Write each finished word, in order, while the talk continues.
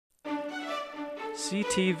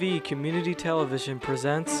CTV Community Television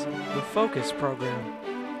presents The Focus Program,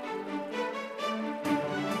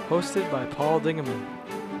 hosted by Paul Dingeman.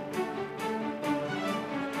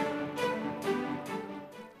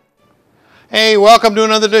 Hey, welcome to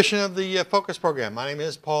another edition of the Focus Program. My name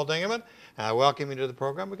is Paul Dingeman, and I welcome you to the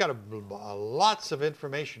program. We've got lots of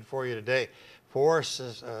information for you today. Four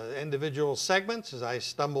individual segments as I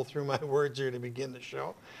stumble through my words here to begin the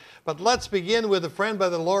show. But let's begin with a friend by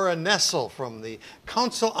the Laura Nessel from the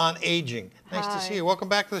Council on Aging. Nice to see you. Welcome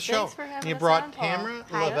back to the show. Thanks for having you us brought on, Paul. Tamara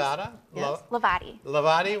Hi. Lavada. Yes.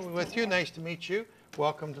 Lavati with you. Nice to meet you.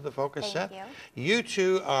 Welcome to the Focus set. Thank you. You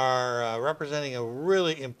two are representing a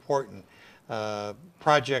really important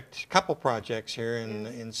couple projects here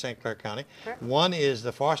in St. Clair County. Correct. One is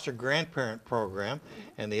the Foster Grandparent Program,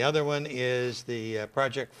 and the other one is the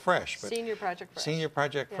Project Fresh. Senior Project Fresh. Senior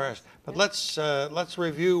Project Yes. Fresh. But Yes. let's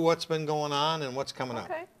review what's been going on and what's coming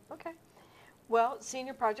up. Okay. Well,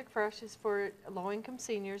 Senior Project Fresh is for low-income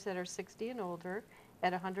seniors that are 60 and older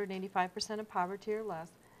at 185% of poverty or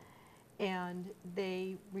less. And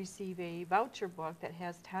they receive a voucher book that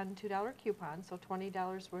has 10 $2 coupons, so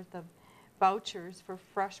 $20 worth of vouchers for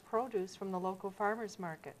fresh produce from the local farmers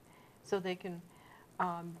market. So they can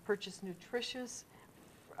purchase nutritious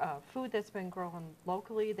food that's been grown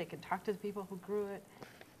locally. They can talk to the people who grew it.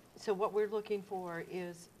 So what we're looking for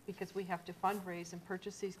is, because we have to fundraise and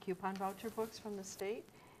purchase these coupon voucher books from the state,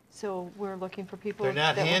 so we're looking for people. They're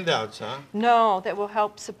not handouts, huh? No, that will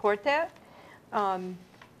help support that.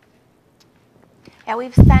 Yeah,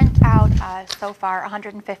 we've sent out so far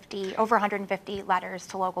over 150 letters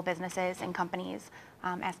to local businesses and companies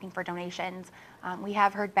asking for donations. We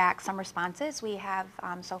have heard back some responses. We have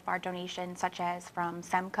so far donations such as from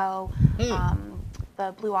Semco,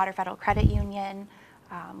 the Blue Water Federal Credit Union,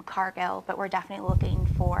 Cargill, but we're definitely looking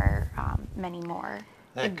for many more.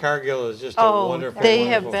 That Cargill is just a wonderful, they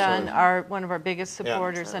have wonderful been source. one of our biggest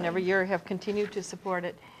supporters, and every year have continued to support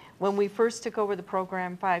it. When we first took over the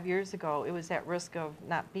program 5 years ago, it was at risk of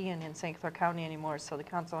not being in St. Clair County anymore, so the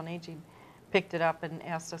Council on Aging picked it up and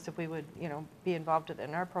asked us if we would, be involved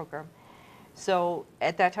in our program. So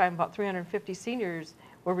at that time, about 350 seniors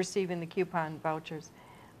were receiving the coupon vouchers.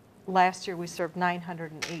 Last year, we served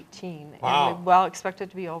 918, Wow. and we well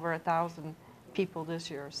expected to be over 1,000 people this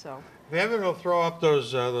year. So If you ever will throw up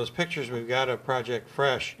those pictures we've got of Project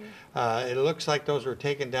Fresh, it looks like those were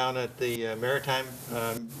taken down at the Maritime.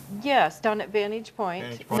 yes, down at Vantage Point.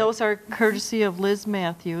 Vantage Point. Those are courtesy of Liz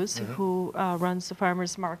Matthews, who runs the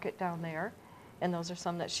farmers market down there, and those are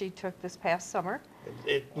some that she took this past summer.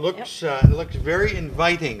 It looks very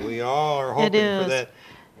inviting. We all are hoping for that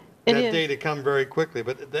day to come very quickly.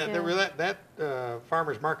 But that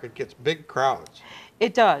farmers market gets big crowds.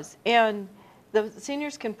 It does, and the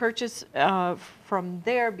seniors can purchase from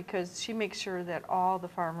there because she makes sure that all the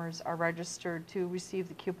farmers are registered to receive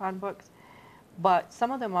the coupon books. But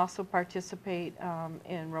some of them also participate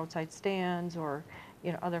in roadside stands or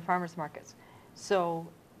other farmers markets. So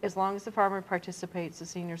as long as the farmer participates, the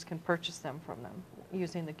seniors can purchase them from them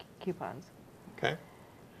using the coupons. Okay.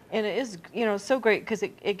 And it is so great because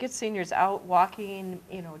it gets seniors out walking,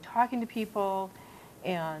 talking to people,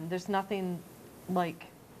 and there's nothing like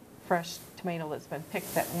fresh tomato that's been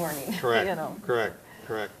picked that morning.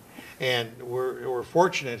 Correct. And we're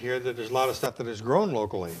fortunate here that there's a lot of stuff that is grown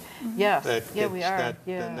locally. Yes, we are.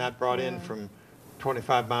 Not brought in from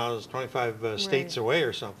 25 states away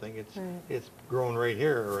or something. It's grown right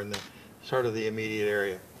here or in the sort of the immediate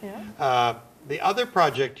area. Yeah. The other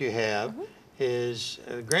project you have is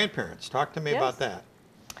grandparents. Talk to me about that.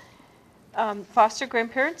 Foster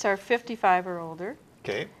grandparents are 55 or older.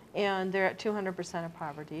 Okay. And they're at 200% of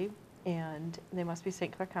poverty, and they must be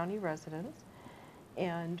St. Clair County residents.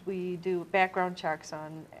 And we do background checks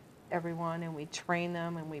on everyone, and we train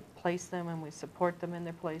them, and we place them, and we support them in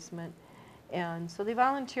their placement. And so they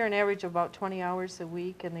volunteer an average of about 20 hours a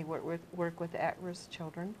week, and they work with at-risk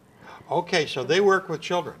children. Okay, so they work with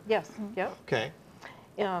children. Yes, yep. Okay.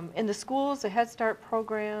 In the schools, the Head Start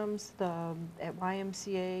programs, at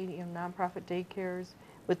YMCA, nonprofit daycares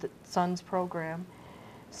with the SONS program.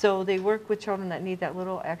 So they work with children that need that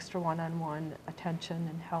little extra one-on-one attention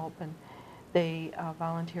and help, and they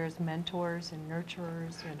volunteer as mentors and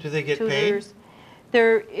nurturers and Do they get tutors. paid?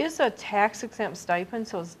 There is a tax-exempt stipend,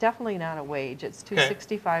 so it's definitely not a wage. It's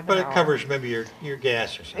 $2.65 an hour. But it covers maybe your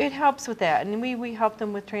gas or something. It helps with that, and we help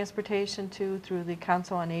them with transportation too through the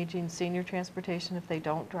Council on Aging senior transportation if they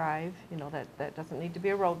don't drive. That doesn't need to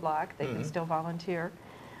be a roadblock. They can still volunteer.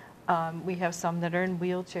 We have some that are in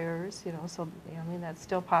wheelchairs, so that's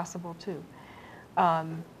still possible too.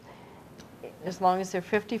 as long as they're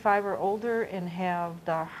 55 or older and have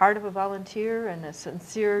the heart of a volunteer and a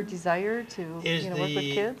sincere desire to work with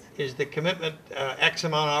kids. Is the commitment X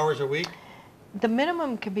amount of hours a week? The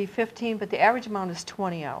minimum can be 15, but the average amount is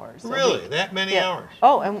 20 hours. Really? That many hours?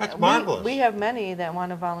 Oh, and that's marvelous. We have many that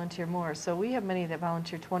want to volunteer more. So we have many that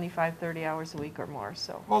volunteer 25, 30 hours a week or more.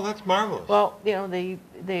 So. Oh, that's marvelous. Well,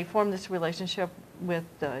 they form this relationship with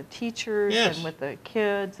the teachers and with the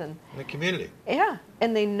kids and the community. Yeah,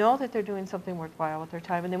 and they know that they're doing something worthwhile with their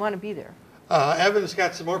time, and they want to be there. Evan's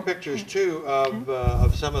got some more pictures too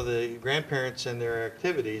of some of the grandparents and their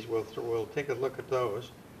activities. We'll take a look at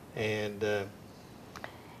those, and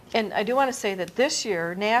I do want to say that this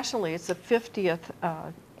year nationally it's the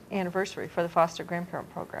 50th anniversary for the Foster Grandparent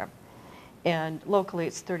Program, and locally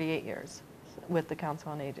it's 38 years with the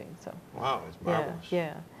Council on Aging. So. Wow, it's marvelous.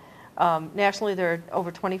 Yeah. Nationally, there are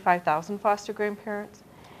over 25,000 foster grandparents,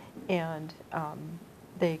 and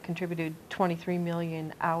they contributed 23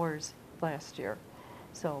 million hours last year.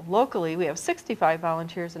 So locally, we have 65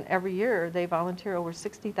 volunteers, and every year they volunteer over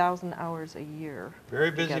 60,000 hours a year. Very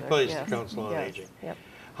busy together. place, Yes. the Council on Aging. Yep.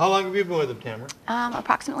 How long have you been with them, Tamara?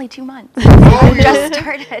 Approximately 2 months. Oh, Just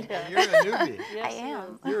started. You're a newbie. Yes, I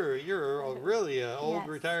am. You're a really old Yes.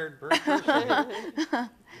 retired person. But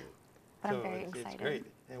I'm very It's excited. great,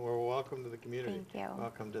 and we're welcome to the community. Thank you.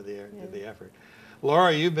 Welcome to the effort.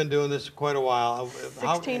 Laura, you've been doing this quite a while.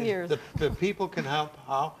 16 years. The people can help.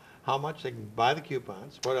 How much they can buy the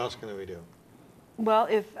coupons? What else can we do? Well,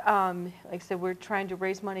 if, like I said, we're trying to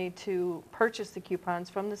raise money to purchase the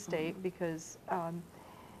coupons from the state because all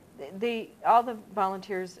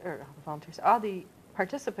the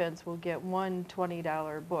participants will get one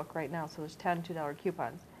 $20 book right now, so there's 10 $2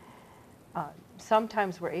 coupons.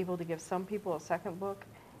 Sometimes we're able to give some people a second book.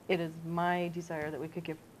 It is my desire that we could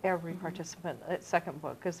give every participant a second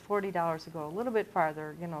book because $40 would go a little bit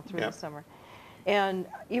farther, through the summer. And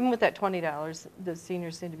even with that $20, the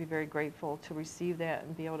seniors seem to be very grateful to receive that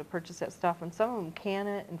and be able to purchase that stuff. And some of them can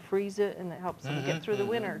it and freeze it, and it helps them get through the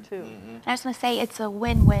winter, too. I was going to say it's a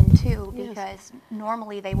win-win, too, Yes. because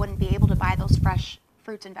normally they wouldn't be able to buy those fresh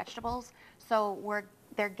fruits and vegetables. So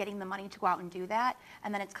they're getting the money to go out and do that,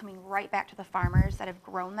 and then it's coming right back to the farmers that have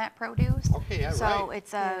grown that produce. Okay, yeah, so right.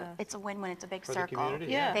 it's a win-win. It's a big For the circle.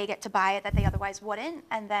 community, yeah. They get to buy it that they otherwise wouldn't,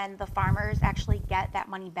 and then the farmers actually get that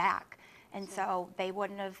money back. And so the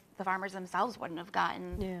farmers themselves wouldn't have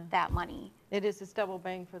gotten that money. It's double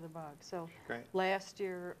bang for the buck. So Great. last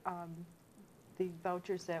year, the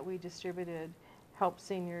vouchers that we distributed helped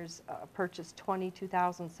seniors purchase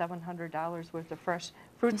 $22,700 worth of fresh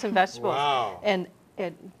fruits and vegetables. Wow. And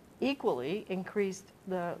it equally increased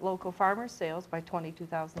the local farmers' sales by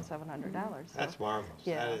 $22,700. That's marvelous.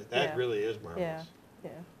 Yeah, That really is marvelous.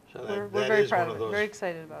 Yeah. So We're that very is proud one of of it, those very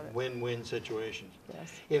excited about it. win-win situations.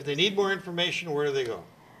 Yes. If they need more information, where do they go?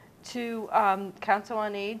 To Council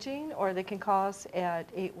on Aging, or they can call us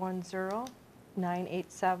at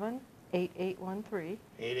 810-987-8813.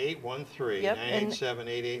 8813, Yep,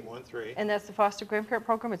 987-8813. And that's the Foster Grandparent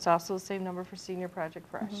Program. It's also the same number for Senior Project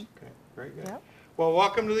Fresh. Okay, very good. Yep. Well,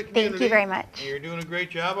 welcome to the community. Thank you very much. You're doing a great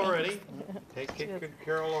job already. Take good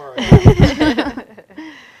care of Laura.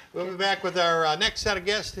 We'll be back with our next set of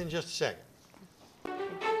guests in just a second.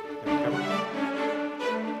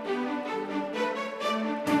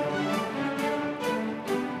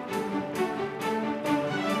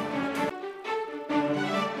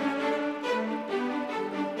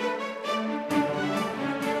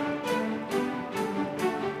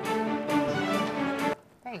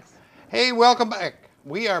 Thanks. Hey, welcome back.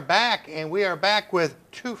 We are back, and we are back with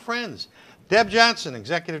two friends. Deb Johnson,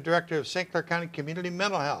 Executive Director of St. Clair County Community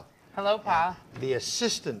Mental Health. Hello, Paul. The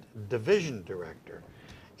Assistant Division Director,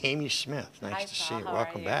 Amy Smith. Nice Hi, to see Paul. you. How are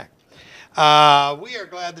Welcome you? back. We are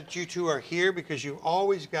glad that you two are here because you've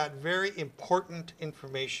always got very important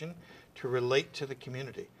information to relate to the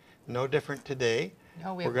community. No different today.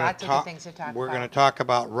 No, we have We're gonna lots of good things to talk We're about. going to talk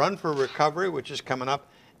about Run for Recovery, which is coming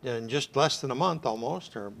up in just less than a month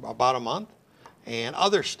almost, or about a month, and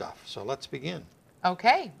other stuff. So let's begin.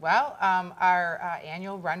 Okay, well, our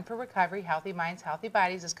annual Run for Recovery, Healthy Minds, Healthy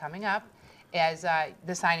Bodies is coming up, as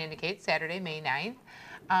the sign indicates, Saturday, May 9th.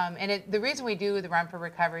 And the reason we do the Run for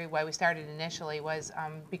Recovery, why we started initially, was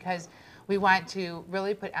because we want to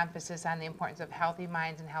really put emphasis on the importance of healthy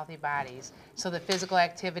minds and healthy bodies. So the physical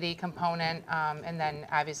activity component, and then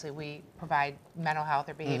obviously we provide mental health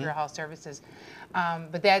or behavioral health services.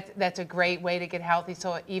 But that's a great way to get healthy.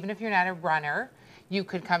 So even if you're not a runner, you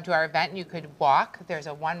could come to our event and you could walk. There's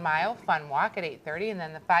a 1 mile fun walk at 8:30, and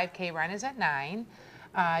then the 5K run is at 9.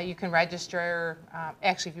 You can register,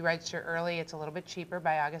 actually if you register early, it's a little bit cheaper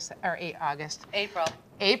by April.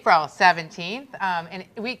 April 17th, and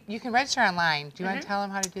you can register online. Do you want to tell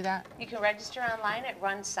them how to do that? You can register online at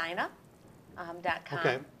runsignup.com.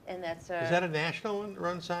 Okay. And that's Is that a national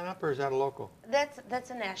run sign up or is that a local? that's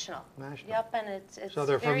a national. National. Yep, and it's So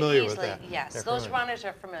they're very familiar with easily, that. yes, They're those familiar. runners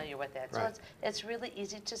are familiar with it. So Right. it's really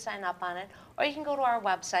easy to sign up on it. Or you can go to our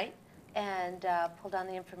website and pull down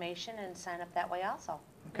the information and sign up that way also.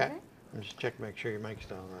 Okay. I'm just checking, make sure your mic's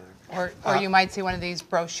down right there. Or you might see one of these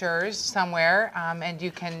brochures somewhere, and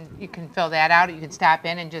you can fill that out. You can stop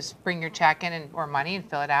in and just bring your check in or money and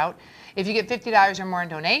fill it out. If you get $50 or more in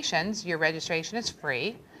donations, your registration is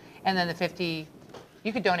free, and then the 50,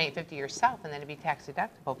 you could donate 50 yourself, and then it'd be tax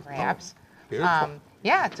deductible perhaps. Beautiful.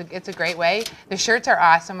 Yeah, it's a great way. The shirts are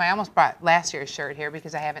awesome. I almost brought last year's shirt here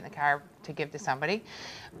because I have it in the car to give to somebody.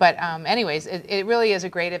 But anyways, it really is a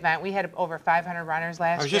great event. We had over 500 runners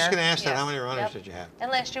last year. I was just going to ask that, how Yes. many runners Yep. did you have? And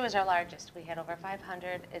last year was our largest. We had over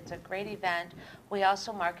 500. It's a great event. We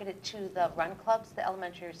also market it to the run clubs, the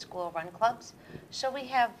elementary school run clubs. So we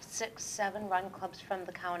have 6, 7 run clubs from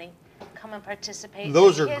the county come and participate.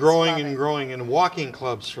 Those The are kids growing love and it. growing, and walking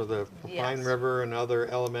clubs for the Pine Yes. River and other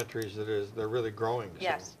elementaries, they're really growing. So.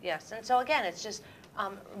 Yes, yes. And so again, it's just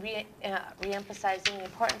re-emphasizing the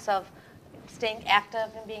importance of staying active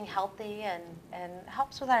and being healthy, and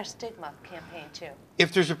helps with our stigma campaign too.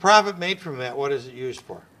 If there's a profit made from that, what is it used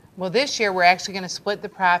for? Well, this year we're actually going to split the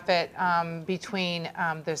profit between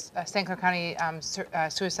the St. Clair County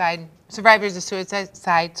Survivors of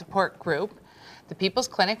Suicide Support Group, the People's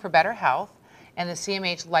Clinic for Better Health, and the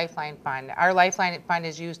CMH Lifeline Fund. Our Lifeline Fund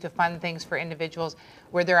is used to fund things for individuals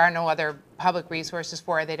where there are no other public resources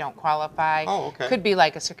for it, they don't qualify. Oh, okay. Could be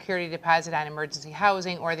like a security deposit on emergency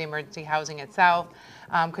housing or the emergency housing itself.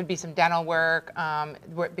 Could be some dental work, and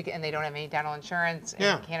they don't have any dental insurance and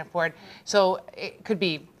Yeah. can't afford. So it could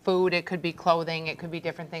be food, it could be clothing, it could be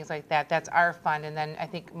different things like that. That's our fund. And then I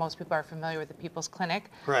think most people are familiar with the People's Clinic,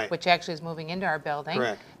 Right. which actually is moving into our building.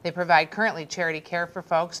 Correct. They provide currently charity care for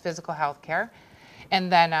folks, physical health care.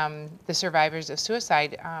 And then the Survivors of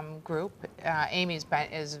Suicide group, Amy's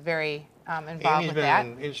is very involved Amy's with that.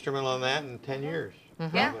 been instrumental in that in 10 years.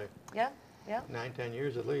 Yeah, Probably. yeah, yeah, 9, 10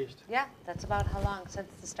 years at least. yeah. That's about how long since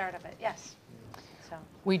the start of it. Yes. So.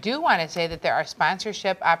 We do want to say that there are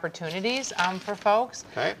sponsorship opportunities for folks.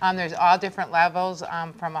 Okay. There's all different levels,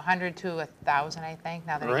 from 100 to 1,000, I think,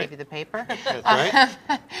 now that I Right. gave you the paper. That's right.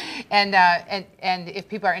 And if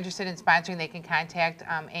people are interested in sponsoring, they can contact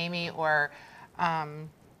Amy or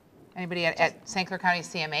anybody at St. Clair County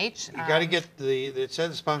CMH. You got to get it said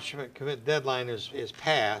the sponsorship commit deadline is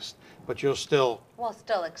passed, but you'll still, We'll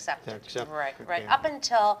still accept it. Accept, Right, right. okay. Up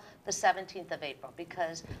until the 17th of April,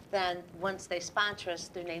 because then once they sponsor us,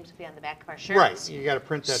 their names will be on the back of our shirts. right, you got to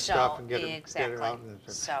print that So, stuff and get it exactly. out.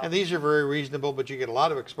 So- And these are very reasonable, but you get a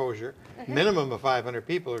lot of exposure. Minimum of 500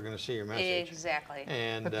 people are going to see your message. Exactly.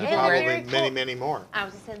 And But people probably very many, cool. many more. I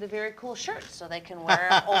was saying they're very cool shirts, so they can wear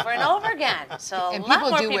them over and over again. So And a lot people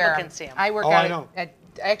more do people wear can 'em. see them. I work Oh, I out know. at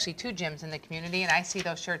actually 2 gyms in the community, and I see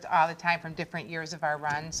those shirts all the time from different years of our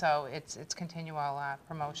run, so it's continual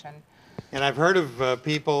promotion. And I've heard of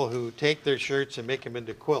people who take their shirts and make them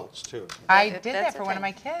into quilts, too. I That- did that's that a for one of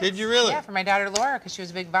my thing. kids. Did you really? Yeah, for my daughter Laura, because she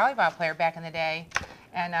was a big volleyball player back in the day.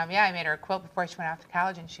 And yeah, I made her a quilt before she went off to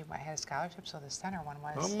college, and she had a scholarship, so the center one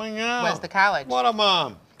Oh, was my God. was the college. What a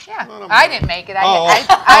mom. Yeah, What a I mom. didn't make it. Oh, I'm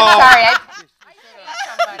oh. sorry. I paid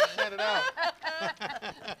somebody. Set it out.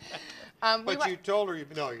 We But you told her,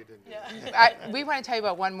 no, you didn't. we want to tell you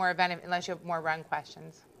about one more event, unless you have more run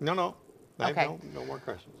questions. No. I Okay. have no more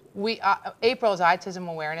questions. April is Autism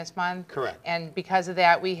Awareness Month. Correct. And because of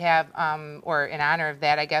that, we have, or in honor of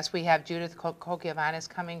that, I guess, we have Judith Kokiavanis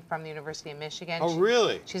coming from the University of Michigan. Oh,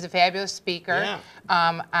 really? She's a fabulous speaker.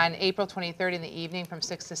 Yeah. On April 23rd in the evening from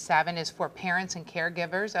 6 to 7 is for parents and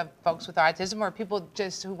caregivers of folks with autism or people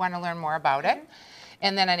just who want to learn more about it.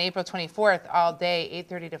 And then on April 24th, all day,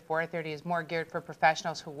 8:30 to 4:30, is more geared for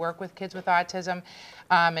professionals who work with kids with autism.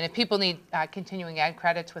 And if people need continuing ed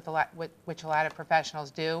credits, which a lot of professionals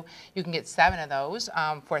do, you can get 7 of those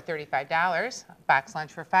for $35. Box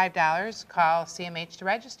lunch for $5. Call CMH to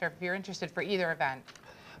register if you're interested for either event.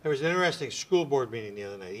 There was an interesting school board meeting the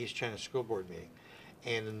other night, East China School Board meeting.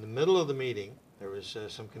 And in the middle of the meeting, there was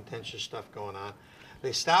some contentious stuff going on.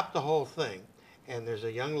 They stopped the whole thing. And there's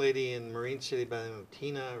a young lady in Marine City by the name of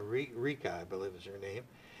Tina Rika, I believe is her name.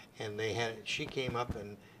 And she came up,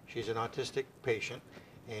 and she's an autistic patient,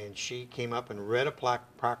 and she came up and read a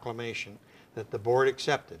proclamation that the board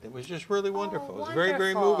accepted. It was just really wonderful. It was very,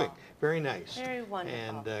 very wonderful. moving, very nice. Very wonderful.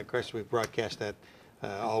 And of course, we broadcast that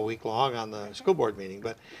all week long on the school board meeting.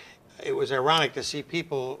 But it was ironic to see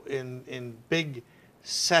people in big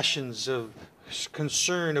sessions of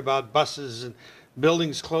concern about buses and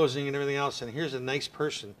buildings closing and everything else, and here's a nice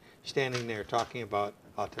person standing there talking about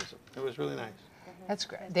autism. It was really nice. That's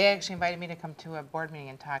great. They actually invited me to come to a board meeting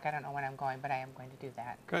and talk. I don't know when I'm going, but I am going to do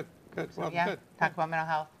that. Good, good. So, Well, yeah, good. talk about mental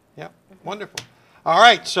health. Yep, wonderful. All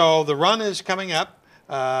right, so the run is coming up,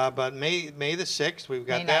 but May the 6th, we've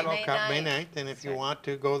got May that 9th. all May covered, May 9th. 9th, and if you want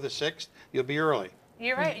to go the 6th, you'll be early.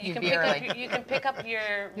 You're right. You You'd can be pick up early. you can pick up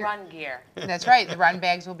your run gear. That's right. The run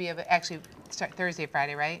bags will be actually start Thursday,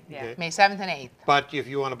 Friday, right? Yeah. Okay. May 7th and 8th. But if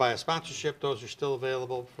you want to buy a sponsorship, those are still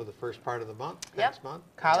available for the first part of the month, Yep. next month.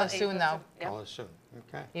 Call us April soon, though. Yep. Call us soon.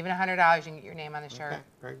 Okay. Even $100, you can get your name on the shirt. Okay,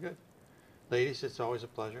 very good. Ladies, it's always a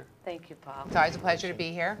pleasure. Thank you, Paul. It's always a pleasure to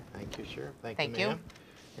be here. Thank you, sir. Thank you. ma'am.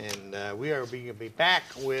 And we are going to be back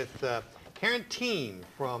with Karen Team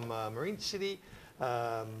from Marine City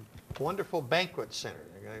wonderful Banquet Center.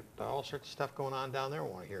 They got all sorts of stuff going on down there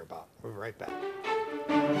we want to hear about. We'll be right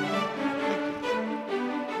back.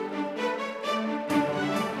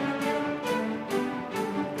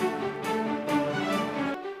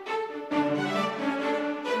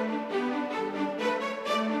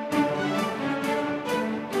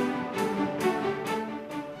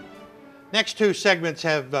 Next two segments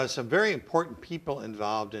have some very important people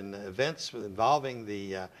involved in events involving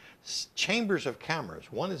the chambers of commerce.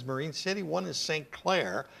 One is Marine City, one is St.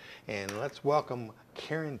 Clair. And let's welcome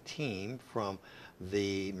Karen Team from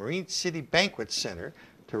the Marine City Banquet Center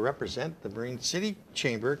to represent the Marine City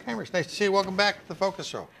Chamber of Commerce. Nice to see you. Welcome back to the Focus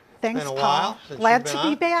Show. Thanks, It's been a Paul. while since Glad you've been to be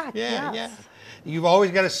on. back, Yeah, yes. yeah. You've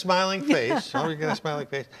always got a smiling face. Always got a smiling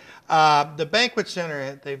face. The Banquet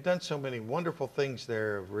Center, they've done so many wonderful things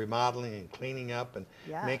there, remodeling and cleaning up and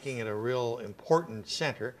Yes. making it a real important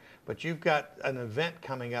center. But you've got an event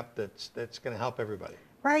coming up that's going to help everybody.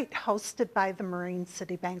 Right, hosted by the Marine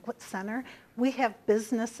City Banquet Center. We have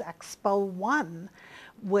Business Expo 1,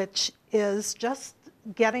 which is just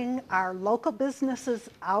getting our local businesses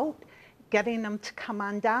out, getting them to come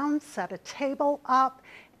on down, set a table up,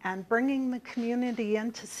 and bringing the community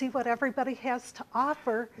in to see what everybody has to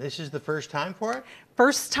offer. This is the first time for it?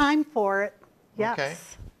 First time for it, yes. Okay.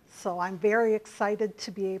 So I'm very excited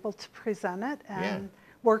to be able to present it and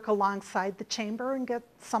work alongside the chamber and get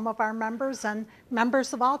some of our members and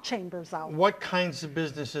members of all chambers out. What kinds of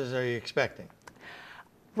businesses are you expecting?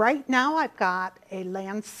 Right now I've got a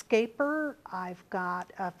landscaper, I've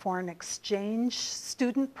got a foreign exchange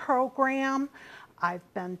student program,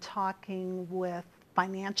 I've been talking with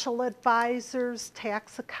financial advisors,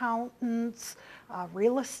 tax accountants,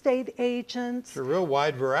 real estate agents. It's a real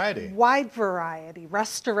wide variety. Wide variety.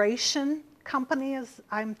 Restoration companies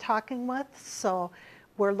I'm talking with, so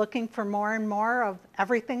we're looking for more and more of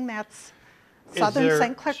everything that's Southern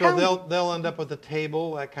St. Clair so County. they'll end up with a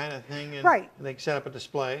table, that kind of thing, and, Right. and they set up a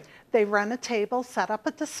display. They rent a table, set up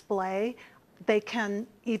a display. They can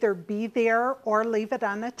either be there or leave it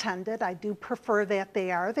unattended. I do prefer that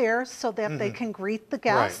they are there so that they can greet the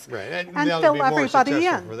guests right. And and that'll fill be more everybody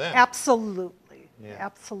successful in. for them. Absolutely, Yeah.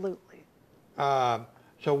 absolutely.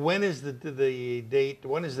 So when is the date?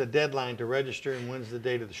 When is the deadline to register, and when's the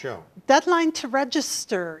date of the show? Deadline to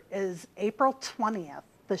register is April 20th.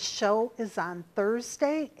 The show is on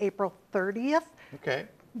Thursday, April 30th, Okay.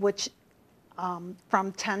 which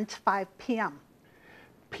from 10 to 5 p.m.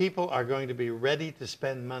 People are going to be ready to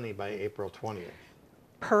spend money by April 20th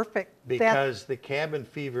Perfect. because the cabin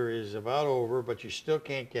fever is about over, but you still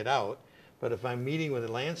can't get out. But if I'm meeting with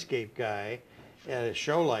a landscape guy at a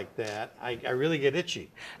show like that, I really get itchy.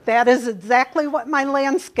 That is exactly what my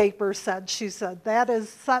landscaper said. She said, that is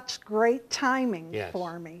such great timing Yes.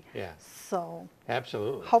 for me. Yeah, So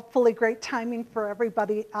absolutely. hopefully great timing for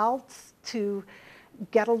everybody else to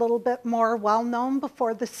get a little bit more well-known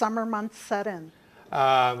before the summer months set in.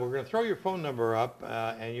 We're going to throw your phone number up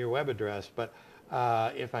and your web address, but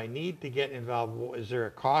if I need to get involved, is there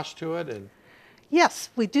a cost to it? And Yes,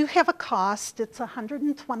 we do have a cost. It's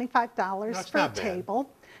 $125 That's for a not bad. table.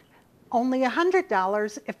 Only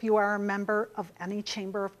 $100 if you are a member of any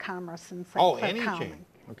Chamber of Commerce in St. Oh, Clair any County. chamber.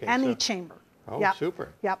 Okay, Any so- chamber. Oh, Yep. super.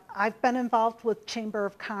 Yep. I've been involved with Chamber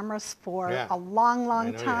of Commerce for Yeah. a long, I long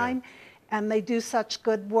know you have. time, and they do such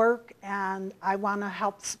good work, and I want to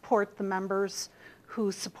help support the members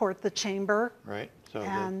who support the chamber right? So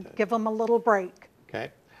and give them a little break.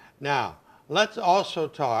 okay. Now, let's also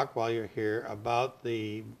talk while you're here about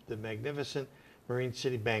the magnificent Marine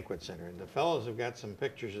City Banquet Center. And the fellows have got some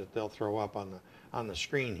pictures that they'll throw up on the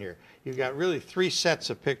screen here. You've got really 3 sets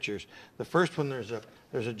of pictures. The first one, there's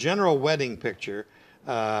a general wedding picture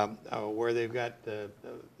where they've got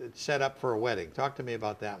it's set up for a wedding. Talk to me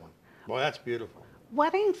about that one. Boy, that's beautiful.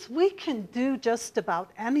 Weddings, we can do just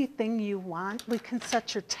about anything you want. We can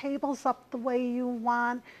set your tables up the way you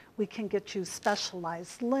want. We can get you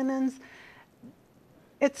specialized linens.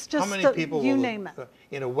 It's just, How many people you will, name it.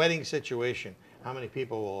 in a wedding situation, how many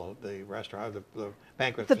people will the restaurant, the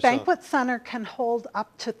banquet The facility? banquet center can hold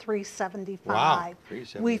up to 375. Wow,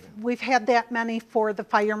 375. We've had that many for the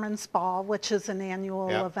Fireman's Ball, which is an annual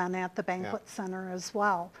Yep. event at the banquet Yep. center as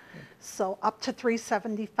well. So up to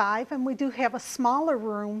 375, and we do have a smaller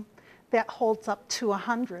room that holds up to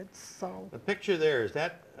 100. So The picture there, is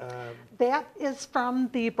that, that is from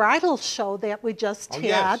the bridal show that we just oh, had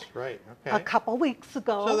yes, right, a okay. couple weeks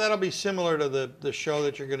ago. So that'll be similar to the show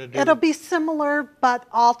that you're going to do? It'll be similar, but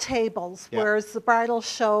all tables, Yeah. whereas the bridal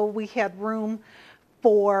show, we had room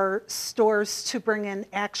for stores to bring in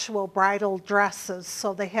actual bridal dresses,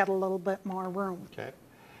 so they had a little bit more room. Okay.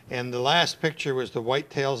 And the last picture was the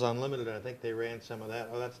Whitetails Unlimited. I think they ran some of that.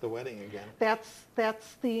 Oh, that's the wedding again. That's the of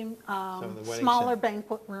the wedding smaller center.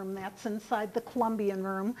 banquet room. That's inside the Columbian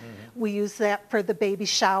room. We use that for the baby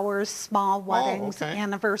showers, small weddings, okay.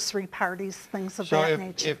 anniversary parties, things of So that if,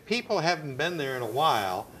 nature. if people haven't been there in a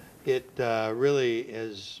while, it really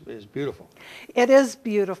is beautiful. It is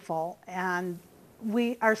beautiful, and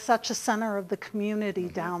we are such a center of the community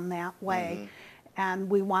down that way, and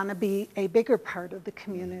we want to be a bigger part of the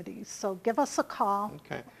community. So give us a call.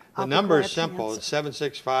 Okay. I'll The be number glad is to simple. answer. It's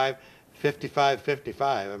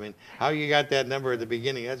 765-5555. I mean, how you got that number at the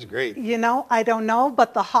beginning, that's great. You know, I don't know,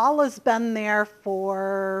 but the hall has been there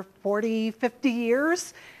for 40, 50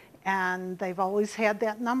 years, and they've always had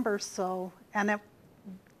that number. So, and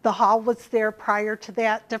the hall was there prior to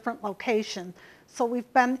that, different location. So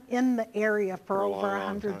we've been in the area for a over long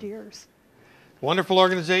 100 time. years. Wonderful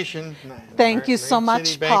organization. Thank you so Marine much,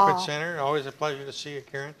 City Banquet Paul. Center. Always a pleasure to see you,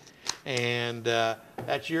 Karen. And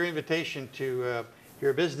that's your invitation to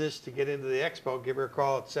your business to get into the expo. Give her a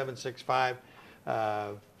call at 765-5555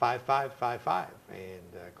 and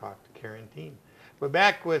talk to Karen Team. We're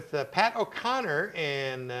back with Pat O'Connor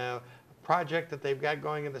and a project that they've got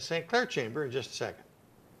going in the St. Clair Chamber in just a second.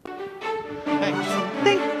 Thanks.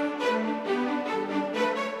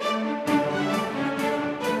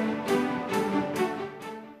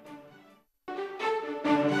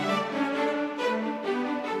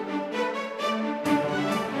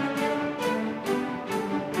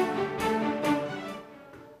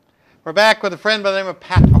 We're back with a friend by the name of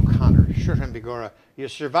Pat O'Connor. Shurhan Bigora. You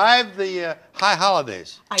survived the high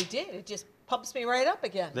holidays. I did. It just pumps me right up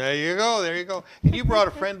again. There you go. There you go. And you brought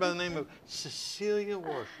a friend by the name of Cecilia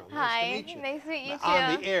Warshall. Nice Hi, to meet you. nice to meet you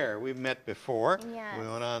On too. the air. We've met before. Yes. We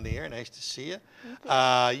went on the air. Nice to see you.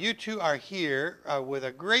 You two are here with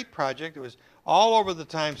a great project. It was all over the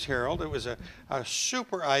Times Herald. It was a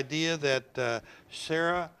super idea that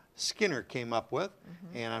Sarah Skinner came up with,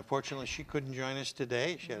 and unfortunately she couldn't join us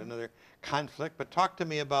today. She had another conflict, but talk to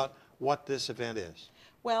me about what this event is.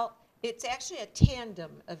 Well, it's actually a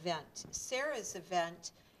tandem event. Sarah's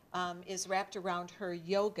event is wrapped around her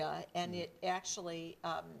yoga, and it actually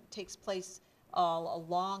takes place all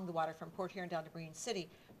along the water from Port Huron down to Marine City.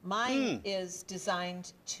 Mine is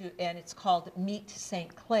designed to, and it's called Meet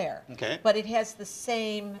St. Clair. Okay. But it has the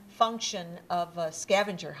same function of a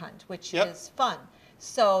scavenger hunt, which is fun.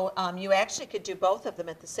 So you actually could do both of them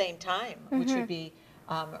at the same time, which would be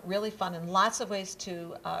really fun, and lots of ways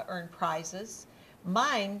to earn prizes.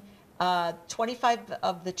 Mine, 25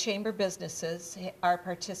 of the chamber businesses are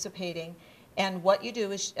participating, and what you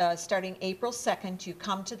do is starting April 2nd, you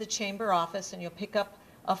come to the chamber office and you'll pick up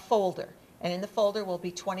a folder, and in the folder will be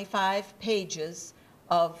 25 pages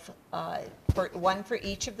of one for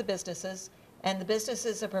each of the businesses. And the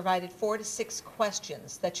businesses are provided 4 to 6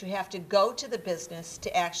 questions that you have to go to the business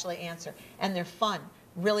to actually answer. And they're fun,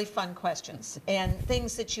 really fun questions. And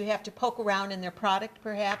things that you have to poke around in their product,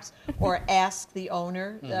 perhaps, or ask the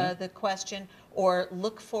owner the question, or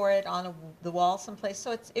look for it on the wall someplace.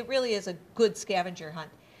 So it really is a good scavenger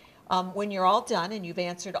hunt. When you're all done and you've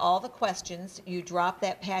answered all the questions, you drop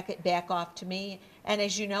that packet back off to me. And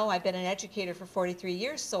as you know, I've been an educator for 43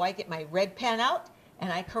 years, so I get my red pen out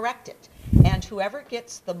and I correct it. And whoever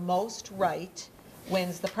gets the most right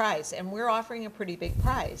wins the prize. And we're offering a pretty big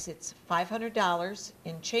prize. It's $500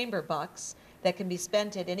 in chamber bucks that can be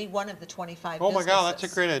spent at any one of the 25 Oh my businesses. God, that's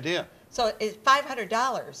a great idea. So it's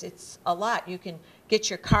 $500. It's a lot. You can get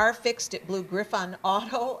your car fixed at Blue Griffon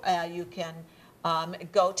Auto. You can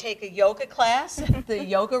go take a yoga class at the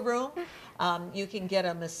yoga room. You can get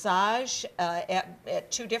a massage at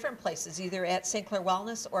 2 different places, either at St. Clair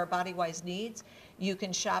Wellness or Body Wise Needs. You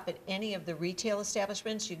can shop at any of the retail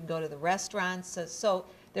establishments. You can go to the restaurants. So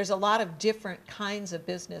there's a lot of different kinds of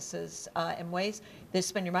businesses and ways to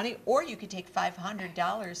spend your money, or you could take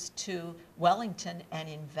 $500 to Wellington and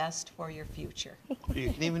invest for your future.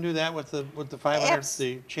 You can even do that with the 500,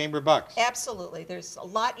 the chamber bucks. Absolutely, there's a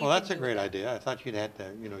lot you Well, can that's a do great with that. idea. I thought you'd had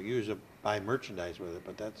to, buy merchandise with it,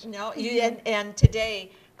 but that's. No, and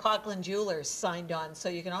today Coughlin Jewelers signed on, so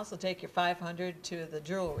you can also take your 500 to the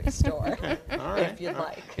jewelry store All right. if you'd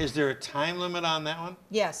like. Is there a time limit on that one?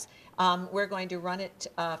 Yes, we're going to run it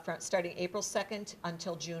starting April 2nd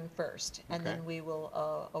until June 1st, and Okay. then we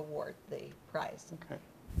will award the prize.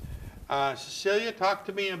 Okay. Cecilia, talk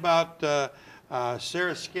to me about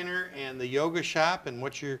Sarah Skinner and the yoga shop, and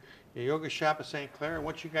what your yoga shop at St. Clair, and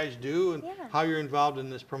what you guys do, and how you're involved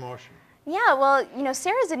in this promotion. Yeah, well,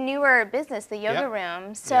 Sarah's a newer business, the yoga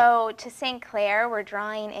room. So to St. Clair, we're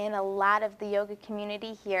drawing in a lot of the yoga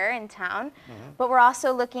community here in town. But we're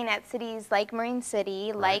also looking at cities like Marine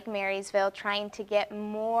City, like Marysville, trying to get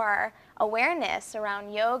more awareness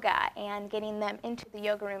around yoga and getting them into the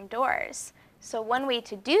yoga room doors. So one way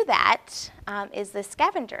to do that is the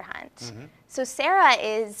scavenger hunt. So Sarah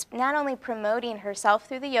is not only promoting herself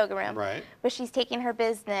through the yoga room, but she's taking her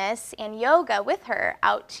business and yoga with her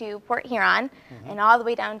out to Port Huron and all the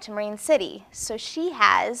way down to Marine City. So she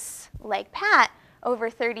has, like Pat,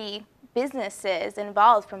 over 30 businesses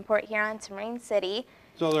involved from Port Huron to Marine City.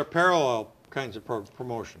 So they're parallel kinds of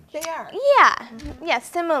promotions. They are. Yeah, yeah,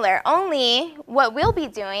 similar. Only what we'll be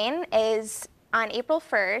doing is on April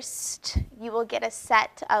 1st, you will get a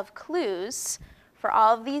set of clues for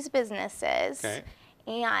all of these businesses.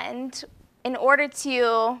 And in order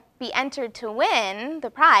to be entered to win the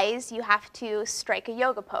prize, you have to strike a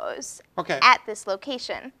yoga pose at this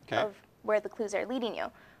location of where the clues are leading you.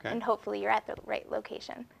 And hopefully you're at the right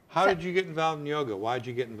location. How did you get involved in yoga? Why did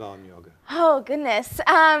you get involved in yoga? Oh, goodness.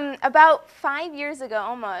 About 5 years ago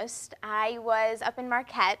almost, I was up in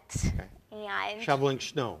Marquette. And shoveling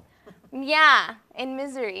snow. Yeah, in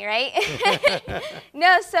misery, right?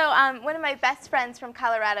 No, so one of my best friends from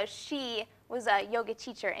Colorado, she was a yoga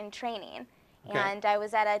teacher in training. And I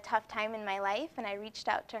was at a tough time in my life, and I reached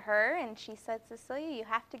out to her, and she said, Cecilia, you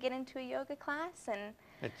have to get into a yoga class. And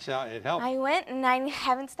it helped. I went, and I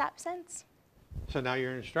haven't stopped since. So now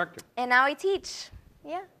you're an instructor. And now I teach,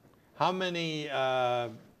 yeah. How many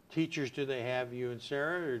teachers do they have, you and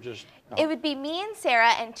Sarah, or just? It would be me and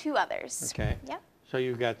Sarah and 2 others. Okay. Yep. So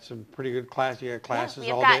you've got some pretty good classes. You got classes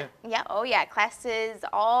Yeah, all day? Yeah, oh yeah, classes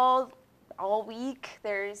all week.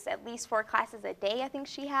 There's at least 4 classes a day I think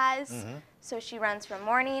she has. So she runs from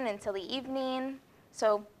morning until the evening.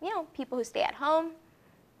 So, people who stay at home,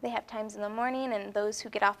 they have times in the morning, and those who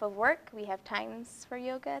get off of work, we have times for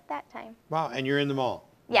yoga at that time. Wow, and you're in the mall?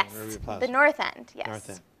 Yes, the north end, yes. North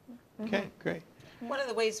end. Okay, great. One of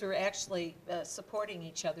the ways we're actually supporting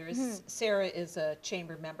each other is Sarah is a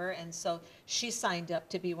chamber member, and so she signed up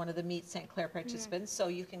to be one of the Meet St. Clair participants. So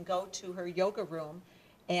you can go to her yoga room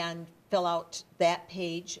and fill out that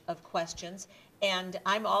page of questions. And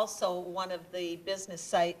I'm also one of the business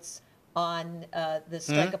sites on the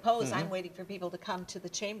Strike a Pose. I'm waiting for people to come to the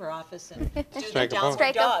chamber office and do the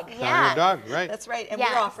downward dog. Downward dog, right. That's right, and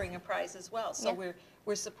we're offering a prize as well. So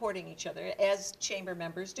we're supporting each other, as chamber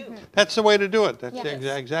members do. That's the way to do it. That's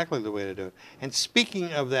exactly the way to do it. And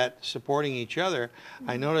speaking of that, supporting each other,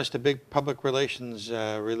 I noticed a big public relations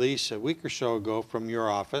release a week or so ago from your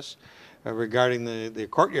office regarding the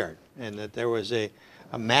courtyard, and that there was a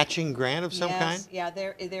matching grant of some kind? Yeah,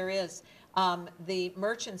 there is. The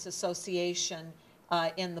Merchants Association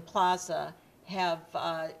in the plaza have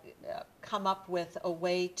come up with a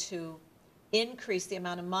way to increase the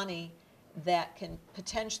amount of money that can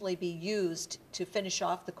potentially be used to finish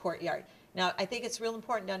off the courtyard. Now, I think it's real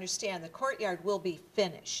important to understand the courtyard will be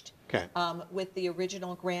finished with the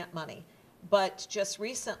original grant money. But just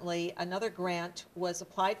recently, another grant was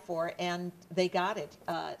applied for, and they got it.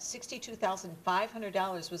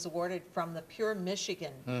 $62,500 was awarded from the Pure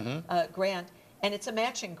Michigan grant, and it's a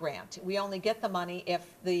matching grant. We only get the money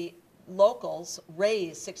if the locals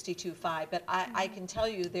raise $62,500, but I can tell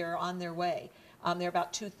you they're on their way. They're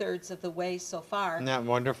about 2/3 of the way so far. Isn't that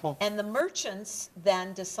wonderful? And the merchants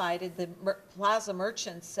then decided, the plaza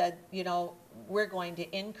merchants said, we're going to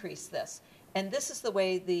increase this. And this is the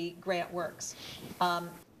way the grant works. Well,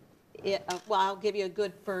 I'll give you a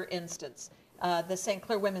good, for instance, the St.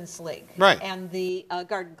 Clair Women's League and the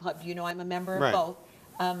Garden Club. I'm a member of both.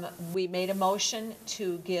 We made a motion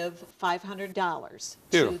to give $500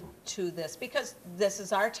 to this, because this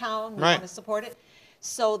is our town. We want to support it.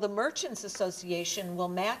 So the Merchants Association will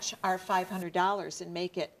match our $500 and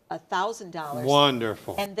make it $1,000.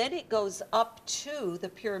 Wonderful. And then it goes up to the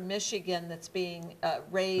Pure Michigan that's being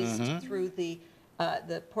raised through the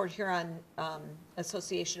the Port Huron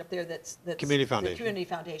Association up there that's Community the Foundation. Community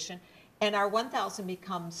Foundation. And our 1,000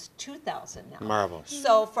 becomes 2,000 now. Marvelous.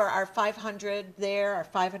 So for our 500 there, our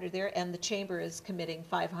 500 there, and the chamber is committing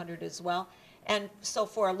 500 as well. And so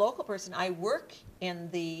for a local person, I work in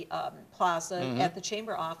the plaza at the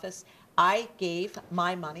chamber office. I gave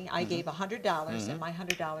my money. I gave $100, and my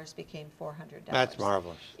 $100 became $400. That's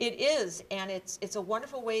marvelous. It is, and it's a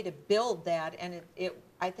wonderful way to build that, and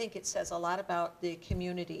I think it says a lot about the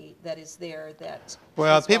community that is there. That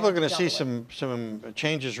Well, people are going to see some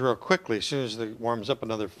changes real quickly as soon as it warms up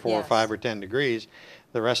another 4 or 5 or 10 degrees.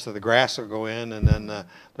 The rest of the grass will go in, and then the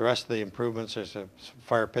rest of the improvements, there's some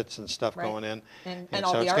fire pits and stuff going in. And so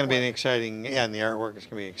all the it's going to be an artwork. exciting, and the artwork is going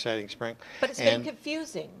to be an exciting spring. But it's been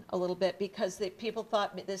confusing a little bit because people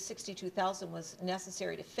thought this 62,000 was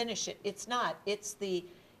necessary to finish it. It's not. It's the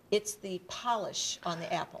polish on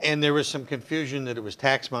the apple. And there was some confusion that it was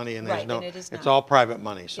tax money, and there's Right, no, and it is it's not. all private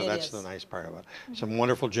money, so It that's is. the nice part of it. Some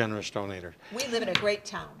wonderful, generous donators. We live in a great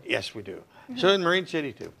town. Yes, we do. So in Marine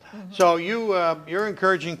City, too. So you're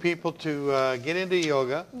encouraging people to get into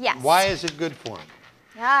yoga. Yes. Why is it good for them?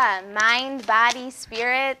 Yeah, mind, body,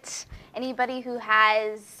 spirit. Anybody who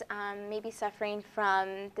has maybe suffering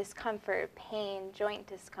from discomfort, pain, joint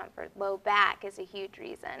discomfort, low back is a huge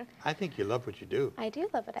reason. I think you love what you do. I do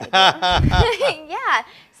love what I do. Yeah.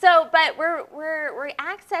 So, but we're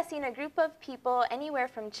accessing a group of people anywhere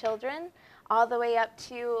from children all the way up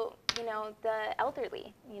to the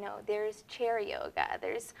elderly. There's chair yoga.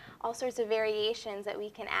 There's all sorts of variations that we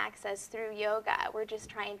can access through yoga. We're just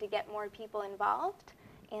trying to get more people involved.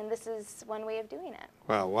 And this is one way of doing it.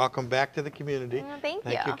 Well, welcome back to the community. Well, thank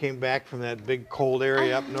you. you. Came back from that big cold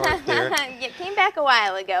area up north there. Yeah, came back a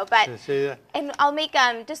while ago, but See that? and I'll make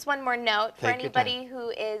just one more note for Take your time. anybody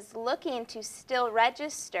who is looking to still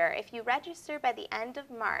register. If you register by the end of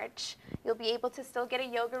March, you'll be able to still get a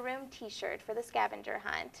Yoga Room T-shirt for the scavenger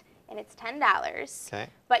hunt, and it's $10. Okay.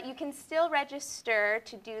 But you can still register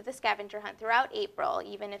to do the scavenger hunt throughout April,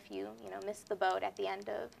 even if you missed the boat at the end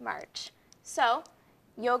of March. So,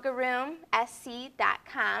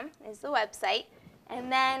 yogaroomsc.com is the website,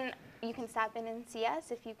 and then you can stop in and see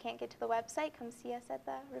us. If you can't get to the website, come see us at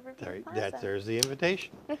the Riverview Plaza. There's the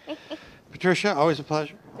invitation. Patricia, always a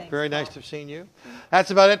pleasure. Thanks, Very nice Paul. to have seen you.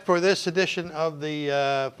 That's about it for this edition of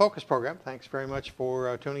the Focus program. Thanks very much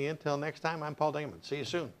for tuning in. Till next time, I'm Paul Dingeman. See you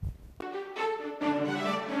soon.